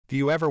Do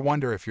you ever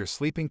wonder if your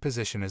sleeping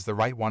position is the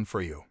right one for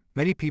you?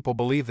 Many people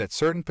believe that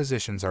certain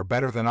positions are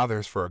better than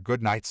others for a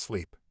good night's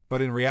sleep.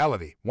 But in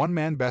reality, one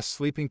man's best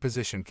sleeping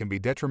position can be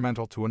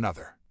detrimental to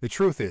another. The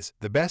truth is,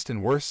 the best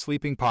and worst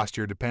sleeping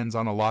posture depends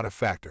on a lot of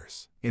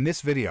factors. In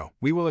this video,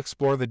 we will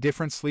explore the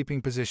different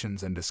sleeping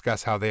positions and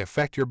discuss how they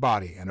affect your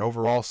body and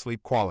overall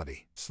sleep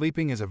quality.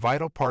 Sleeping is a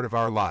vital part of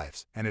our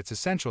lives, and it's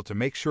essential to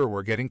make sure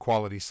we're getting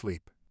quality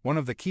sleep. One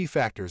of the key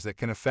factors that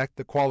can affect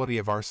the quality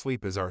of our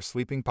sleep is our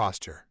sleeping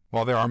posture.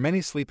 While there are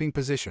many sleeping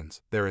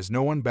positions, there is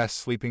no one best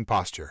sleeping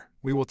posture.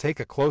 We will take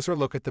a closer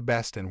look at the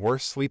best and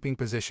worst sleeping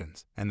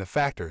positions and the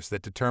factors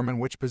that determine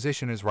which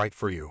position is right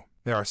for you.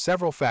 There are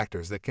several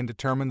factors that can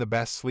determine the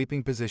best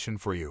sleeping position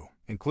for you,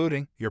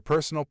 including your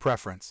personal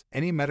preference,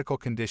 any medical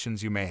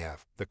conditions you may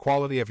have, the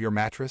quality of your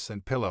mattress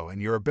and pillow, and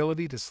your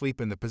ability to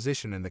sleep in the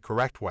position in the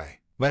correct way.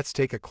 Let's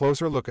take a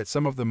closer look at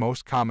some of the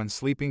most common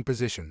sleeping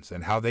positions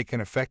and how they can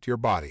affect your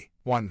body.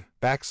 1.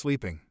 Back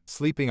sleeping.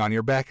 Sleeping on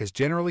your back is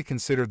generally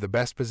considered the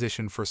best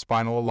position for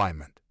spinal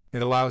alignment.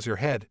 It allows your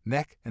head,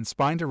 neck, and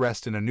spine to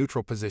rest in a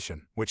neutral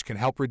position, which can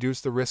help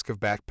reduce the risk of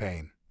back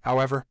pain.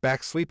 However,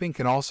 back sleeping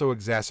can also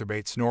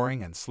exacerbate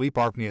snoring and sleep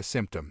apnea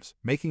symptoms,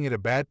 making it a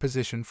bad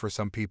position for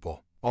some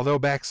people. Although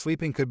back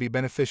sleeping could be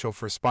beneficial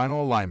for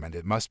spinal alignment,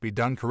 it must be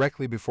done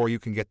correctly before you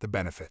can get the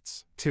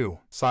benefits. 2.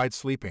 Side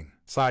sleeping.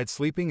 Side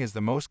sleeping is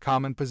the most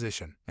common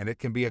position, and it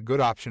can be a good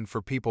option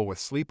for people with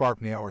sleep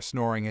apnea or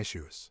snoring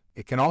issues.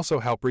 It can also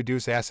help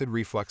reduce acid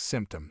reflux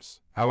symptoms.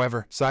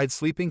 However, side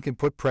sleeping can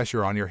put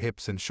pressure on your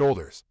hips and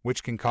shoulders,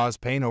 which can cause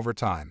pain over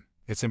time.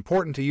 It's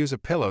important to use a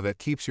pillow that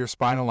keeps your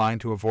spine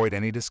aligned to avoid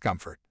any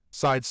discomfort.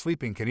 Side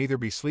sleeping can either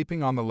be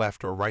sleeping on the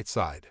left or right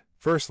side.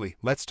 Firstly,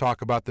 let's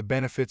talk about the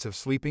benefits of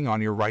sleeping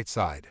on your right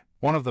side.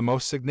 One of the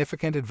most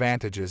significant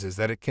advantages is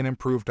that it can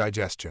improve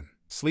digestion.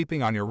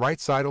 Sleeping on your right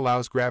side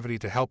allows gravity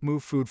to help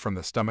move food from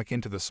the stomach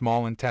into the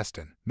small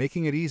intestine,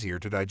 making it easier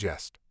to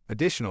digest.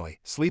 Additionally,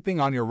 sleeping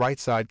on your right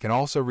side can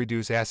also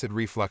reduce acid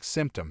reflux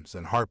symptoms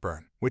and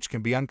heartburn, which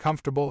can be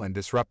uncomfortable and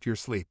disrupt your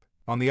sleep.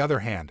 On the other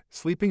hand,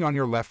 sleeping on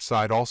your left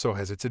side also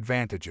has its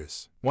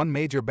advantages. One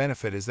major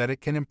benefit is that it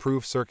can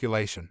improve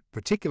circulation,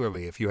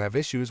 particularly if you have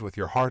issues with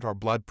your heart or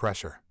blood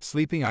pressure.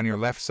 Sleeping on your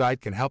left side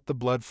can help the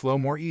blood flow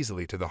more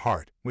easily to the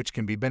heart, which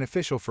can be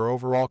beneficial for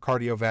overall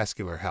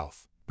cardiovascular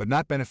health, but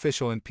not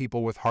beneficial in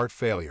people with heart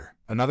failure.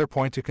 Another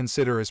point to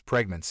consider is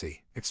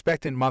pregnancy.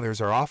 Expectant mothers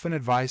are often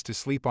advised to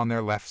sleep on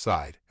their left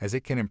side, as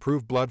it can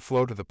improve blood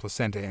flow to the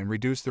placenta and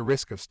reduce the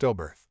risk of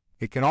stillbirth.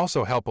 It can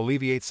also help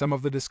alleviate some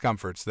of the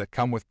discomforts that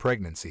come with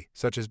pregnancy,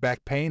 such as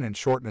back pain and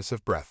shortness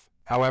of breath.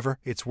 However,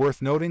 it's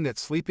worth noting that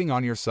sleeping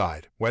on your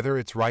side, whether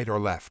it's right or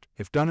left,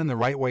 if done in the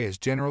right way, is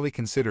generally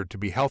considered to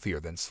be healthier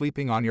than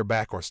sleeping on your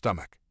back or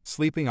stomach.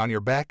 Sleeping on your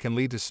back can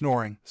lead to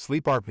snoring,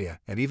 sleep apnea,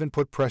 and even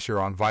put pressure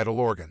on vital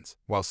organs,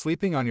 while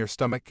sleeping on your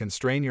stomach can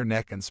strain your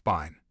neck and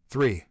spine.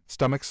 3.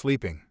 Stomach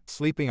sleeping.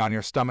 Sleeping on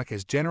your stomach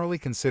is generally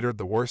considered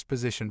the worst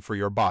position for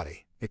your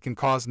body. It can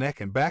cause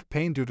neck and back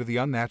pain due to the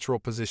unnatural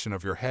position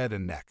of your head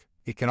and neck.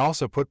 It can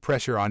also put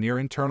pressure on your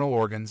internal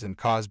organs and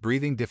cause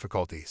breathing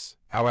difficulties.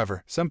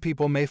 However, some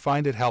people may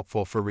find it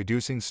helpful for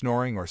reducing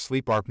snoring or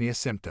sleep apnea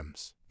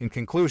symptoms. In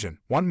conclusion,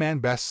 one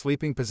man's best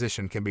sleeping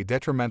position can be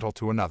detrimental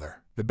to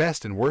another. The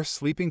best and worst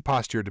sleeping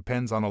posture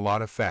depends on a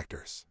lot of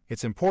factors.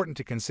 It's important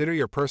to consider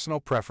your personal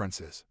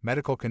preferences,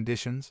 medical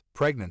conditions,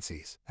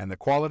 pregnancies, and the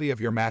quality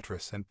of your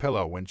mattress and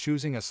pillow when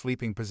choosing a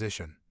sleeping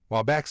position.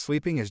 While back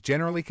sleeping is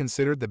generally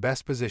considered the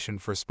best position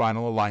for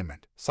spinal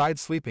alignment, side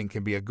sleeping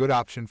can be a good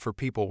option for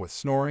people with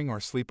snoring or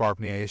sleep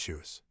apnea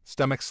issues.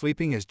 Stomach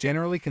sleeping is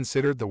generally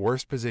considered the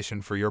worst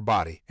position for your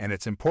body, and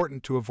it's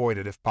important to avoid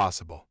it if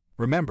possible.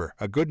 Remember,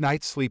 a good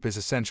night's sleep is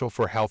essential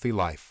for a healthy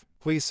life.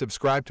 Please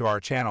subscribe to our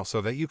channel so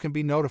that you can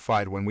be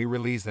notified when we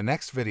release the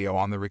next video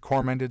on the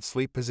recommended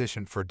sleep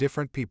position for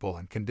different people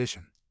and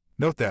condition.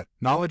 Note that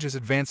knowledge is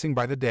advancing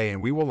by the day,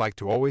 and we will like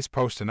to always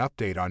post an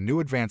update on new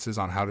advances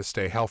on how to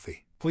stay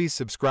healthy. Please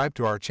subscribe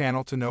to our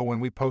channel to know when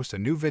we post a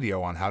new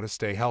video on how to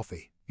stay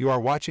healthy. You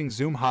are watching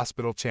Zoom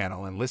Hospital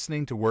channel and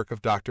listening to work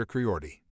of Dr. Criordi.